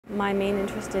My main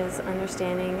interest is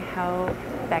understanding how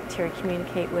bacteria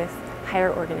communicate with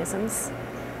higher organisms.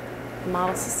 The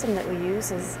model system that we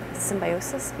use is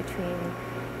symbiosis between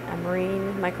a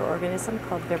marine microorganism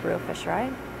called Vibrio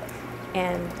fischeri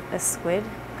and a squid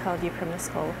called Euprymna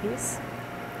scolopes.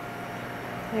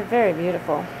 They're very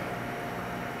beautiful.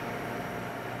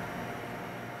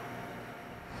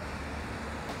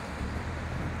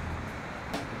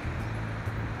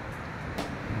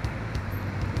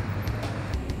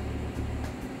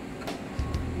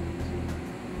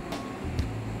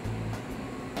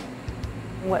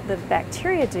 What the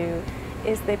bacteria do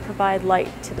is they provide light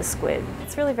to the squid.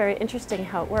 It's really very interesting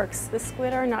how it works. The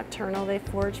squid are nocturnal, they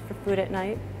forage for food at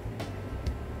night.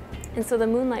 And so the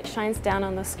moonlight shines down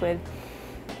on the squid,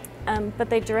 but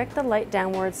they direct the light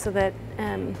downwards so that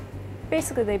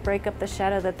basically they break up the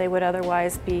shadow that they would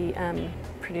otherwise be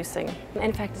producing. And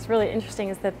in fact, it's really interesting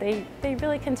is that they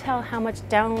really can tell how much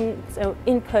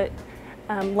input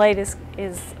light is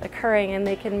occurring, and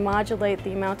they can modulate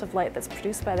the amount of light that's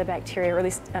produced by the bacteria, or at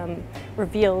least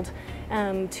revealed,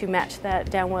 to match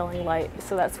that downwelling light.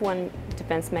 So that's one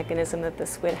defense mechanism that the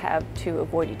squid have to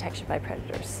avoid detection by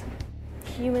predators.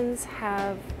 Humans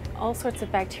have all sorts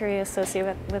of bacteria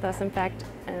associated with us. In fact,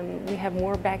 we have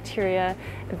more bacteria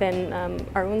than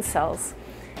our own cells.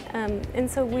 And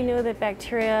so we know that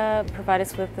bacteria provide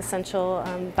us with essential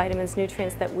vitamins,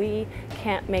 nutrients that we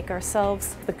can't make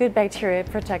ourselves. The good bacteria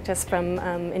protect us from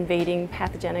invading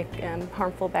pathogenic,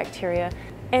 harmful bacteria.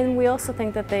 And we also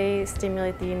think that they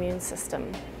stimulate the immune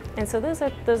system. And so those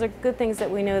are good things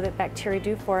that we know that bacteria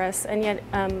do for us, and yet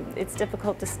it's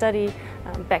difficult to study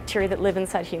bacteria that live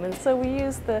inside humans. So we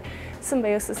use the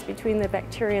symbiosis between the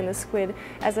bacteria and the squid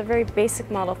as a very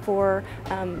basic model for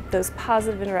those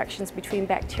positive interactions between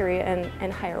bacteria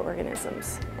and higher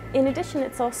organisms. In addition,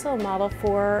 it's also a model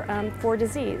for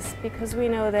disease, because we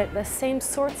know that the same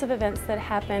sorts of events that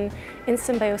happen in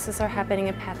symbiosis are happening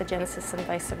in pathogenesis and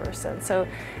vice versa. And so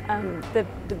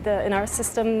in our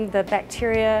system, the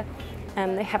bacteria,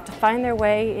 they have to find their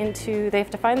way they have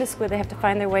to find the squid, they have to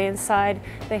find their way inside,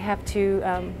 they have to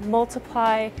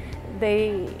multiply,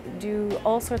 they do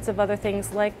all sorts of other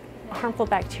things like harmful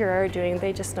bacteria are doing,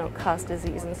 they just don't cause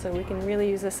disease. And so we can really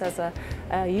use this as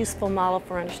a useful model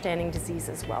for understanding disease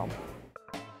as well.